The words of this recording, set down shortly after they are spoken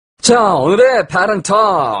자, 오늘의 패턴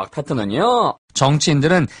톡 패턴은요.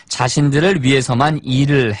 정치인들은 자신들을 위해서만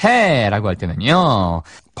일을 해 라고 할 때는요.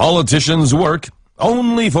 Politicians work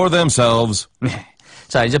only for themselves. 네.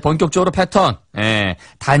 자, 이제 본격적으로 패턴.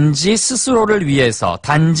 단지 스스로를 위해서,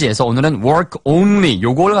 단지에서 오늘은 work only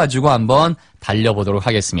요걸 가지고 한번 달려보도록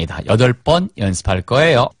하겠습니다. 8번 연습할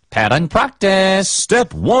거예요. 패턴 practice.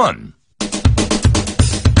 Step 1.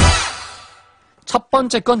 첫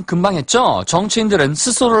번째 건 금방 했죠? 정치인들은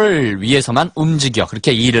스스로를 위해서만 움직여.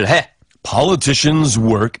 그렇게 일을 해. Politicians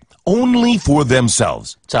work only for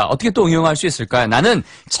themselves. 자, 어떻게 또 응용할 수 있을까요? 나는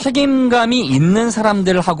책임감이 있는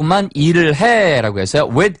사람들하고만 일을 해 라고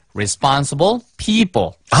해서요. With responsible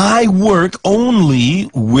people. I work only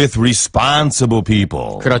with responsible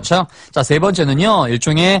people. 그렇죠. 자, 세 번째는요.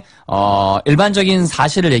 일종의 일반적인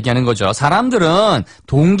사실을 얘기하는 거죠. 사람들은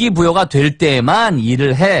동기부여가 될 때만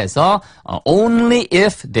일을 해서 only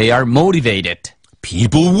if they are motivated.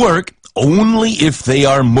 People work only if they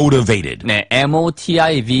are motivated. 네,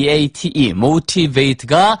 M-O-T-I-V-A-T-E,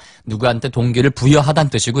 motivate가 누구한테 동기를 부여하다는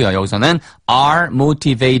뜻이고요. 여기서는 are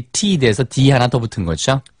motivated 돼서 D 하나 더 붙은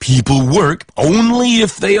거죠. People work only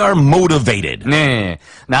if they are motivated. 네,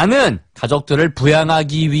 나는 가족들을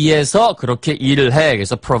부양하기 위해서 그렇게 일을 해.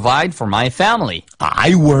 그래서 provide for my family.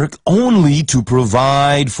 I work only to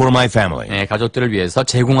provide for my family. 네, 가족들을 위해서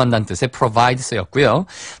제공한다는 뜻의 provide 쓰였고요.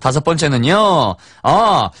 다섯 번째는요.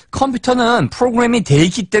 컴퓨터는 프로그램이 돼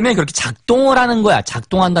있기 때문에 그렇게 작동을 하는 거야.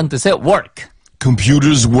 작동한다는 뜻의 work.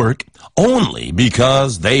 Computers work only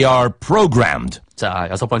because they are programmed. 자,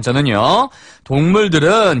 여섯 번째는요.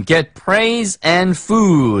 동물들은 get praise and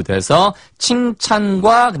food 해서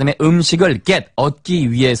칭찬과 그다음에 음식을 get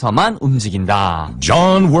얻기 위해서만 움직인다.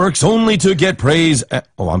 John works only to get praise.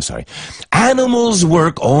 I'm sorry. Animals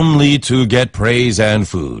work only to get praise and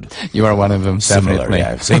food. You are one of them. Similar,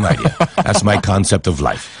 yeah, same idea. That's my concept of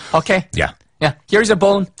life. Okay. Yeah. Yeah. Here's a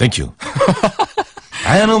bone. Thank you.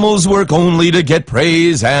 Animals work only to get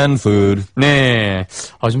praise and food. 네.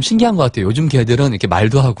 좀 신기한 것 같아요. 요즘 개들은 이렇게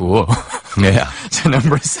말도 하고. Yeah. 자,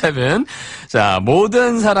 number 7. 자,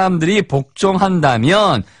 모든 사람들이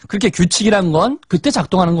복종한다면 그렇게 규칙이란 건 그때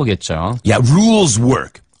작동하는 거겠죠. Yeah, rules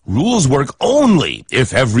work. Rules work only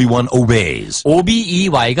if everyone obeys.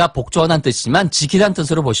 OBEY가 복종한다는 뜻이지만 지키다는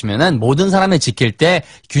뜻으로 보시면은 모든 사람이 지킬 때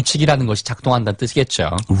규칙이라는 것이 작동한다는 뜻이겠죠.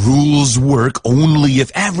 Rules work only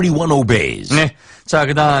if everyone obeys. 네. 자,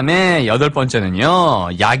 그 다음에 여덟 번째는요.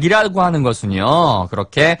 약이라고 하는 것은요.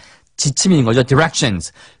 그렇게 지침인 거죠.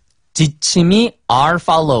 directions. 지침이 are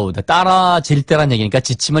followed. 따라질 때란 얘기니까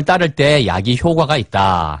지침을 따를 때 약이 효과가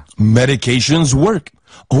있다. Medications work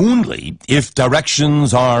only if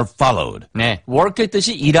directions are followed. 네. work의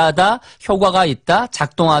뜻이 일하다, 효과가 있다,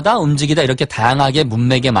 작동하다, 움직이다 이렇게 다양하게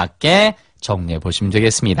문맥에 맞게 정리해 보시면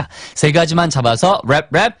되겠습니다. 세 가지만 잡아서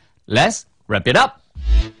let's wrap it up.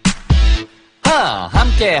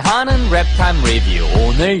 함께 하는 랩타임 리뷰.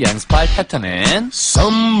 오늘 연습할 패턴은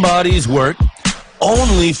Somebody's work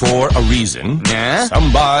only for a reason. 네.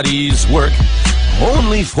 Somebody's work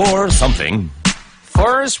only for something.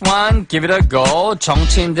 First one, give it a go.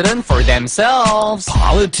 정치인들은 for themselves.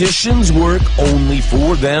 Politicians work only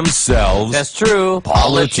for themselves. That's true.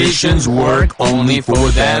 Politicians work only for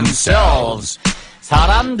themselves.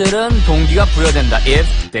 사람들은 동기가 부여된다 if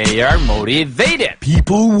they are motivated.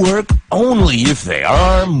 People work only if they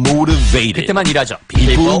are motivated. 그때만 일하죠.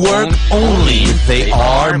 People work only if they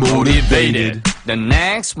are motivated. The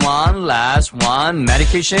next one, last one,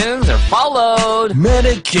 medications are followed.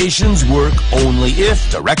 Medications work only if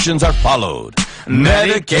directions are followed.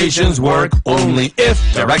 Medications work only if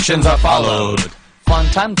directions are followed. Fun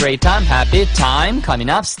time, great time, happy time. Coming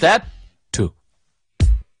up, step 2.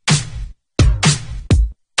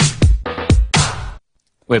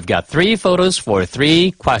 We've got 3 photos for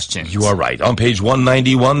 3 questions. You are right. On page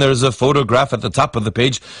 191, there's a photograph at the top of the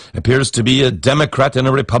page. Appears to be a Democrat and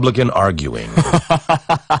a Republican arguing.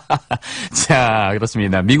 자,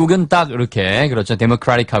 그렇습니다. 미국은 딱 이렇게, 그렇죠.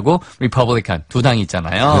 데모크라틱하고 리퍼블리칸 두 당이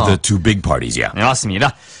있잖아요. The two big parties, yeah. 네,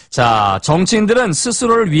 맞습니다. 자, 정치인들은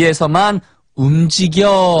스스로를 위해서만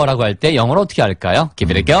움직여라고 할 때 영어로 어떻게 할까요?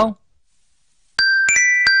 Give it a go.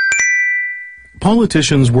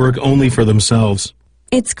 Politicians work only for themselves.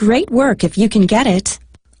 It's great work if you can get it.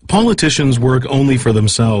 Politicians work only for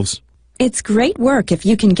themselves. It's great work if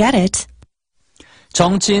you can get it.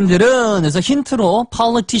 정치인들은 그래서 힌트로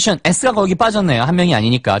politician, S가 거기 빠졌네요. 한 명이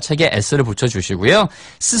아니니까 책에 S를 붙여주시고요.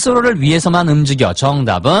 스스로를 위해서만 움직여.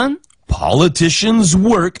 정답은 Politicians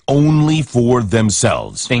work only for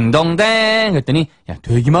themselves. 띵동댕 그랬더니 야,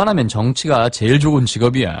 되기만 하면 정치가 제일 좋은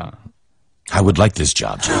직업이야. I would like this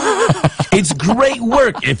job, Jim. It's great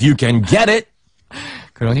work if you can get it.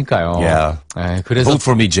 그러니까요. Yeah. 네, 그래서 Vote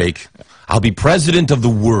for me, Jake. I'll be president of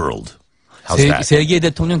the world. How's that? 세계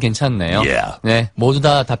대통령 괜찮네요. Yeah. 네, 모두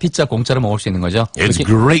다 피자 공짜로 먹을 수 있는 거죠. It's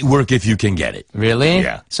great work if you can get it. Really?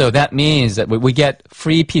 Yeah. So that means that we get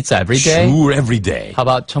free pizza every day? Sure, every day. How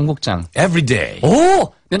about 청국장? Every day.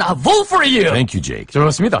 오! Then I'll vote for you! Thank you, Jake.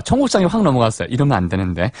 좋습니다. 청국장이 확 넘어갔어요. 이러면 안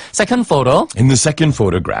되는데. Second photo. In the second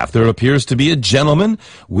photograph, there appears to be a gentleman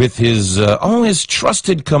with his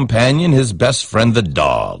trusted companion, his best friend, the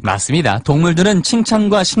dog. 맞습니다. 동물들은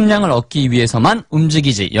칭찬과 식량을 얻기 위해서만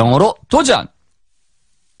움직이지. 영어로 도전!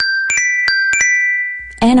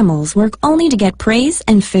 Animals work only to get praise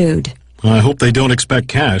and food. I hope they don't expect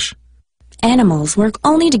cash. Animals work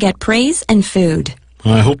only to get praise and food.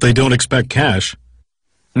 I hope they don't expect cash.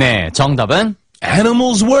 네, 정답은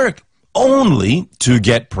Animals work only to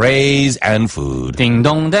get praise and food.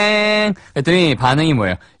 딩동댕. 그랬더니 반응이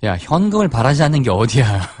뭐예요? 야, 현금을 바라지 않는 게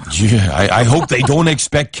어디야? Yeah, I hope they don't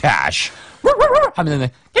expect cash. 하면은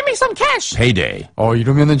Give me some cash. Payday.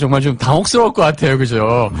 이러면은 정말 좀 당혹스러울 것 같아요,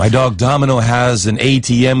 그죠? My dog Domino has an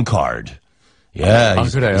ATM card. Yeah,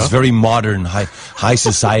 그래요? he's very modern, high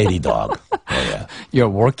society dog. Oh, yeah. You're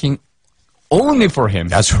working only for him.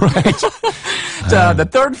 That's right. 자, the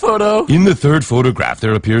third photo. In the third photograph,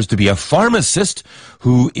 there appears to be a pharmacist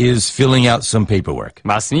who is filling out some paperwork.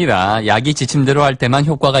 맞습니다. 약이 지침대로 할 때만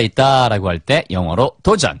효과가 있다라고 할 때 영어로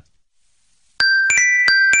도전.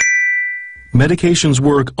 Medications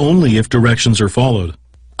work only if directions are followed.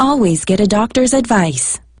 Always get a doctor's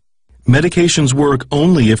advice. Medications work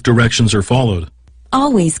only if directions are followed.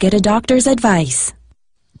 Always get a doctor's advice.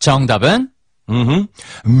 정답은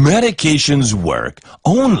Medications work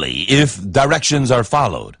only if directions are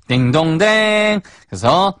followed. 딩동댕.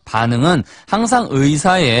 그래서 반응은 항상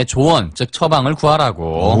의사의 조언, 즉 처방을 구하라고.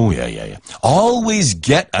 Oh, yeah. Always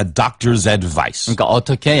get a doctor's advice. 그러니까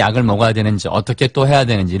어떻게 약을 먹어야 되는지, 어떻게 또 해야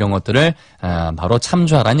되는지 이런 것들을 바로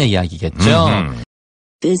참조하라는 이야기겠죠.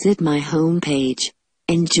 Visit my homepage,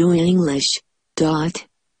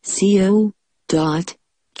 enjoyenglish.co.kr.